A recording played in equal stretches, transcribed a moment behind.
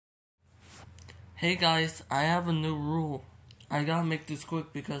Hey guys, I have a new rule. I gotta make this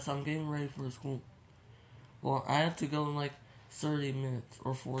quick because I'm getting ready for school. Well, I have to go in like 30 minutes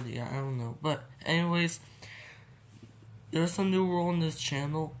or 40, I don't know. But anyways, there's a new rule on this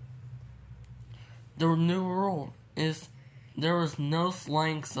channel. The new rule is there is no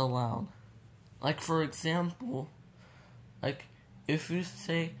slangs allowed. Like for example, like if you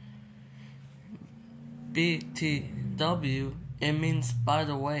say BTW, it means by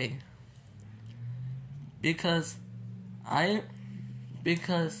the way. Because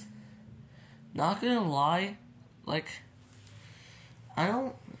not gonna lie, like I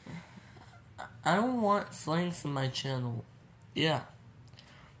don't want slangs in my channel. Yeah.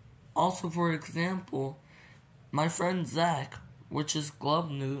 Also, for example, my friend Zach, which is Glove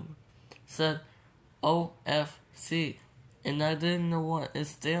Noob, said OFC, and I didn't know what it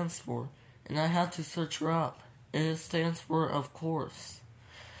stands for, and I had to search her up, and it stands for of course.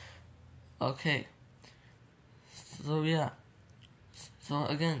 Okay. So yeah. So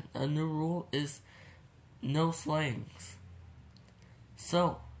again, a new rule is no slangs.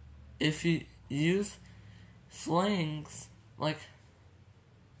 So, if you use slangs, like,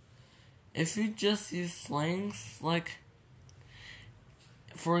 if you just use slangs, like,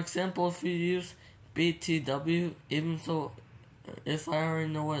 for example, if you use BTW, even so, if I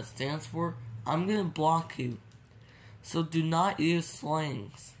already know what it stands for, I'm gonna block you. So do not use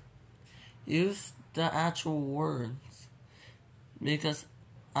slangs. Use the actual words, because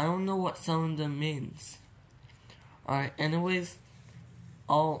I don't know what some of them means. Alright, anyways,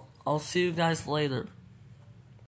 I'll see you guys later.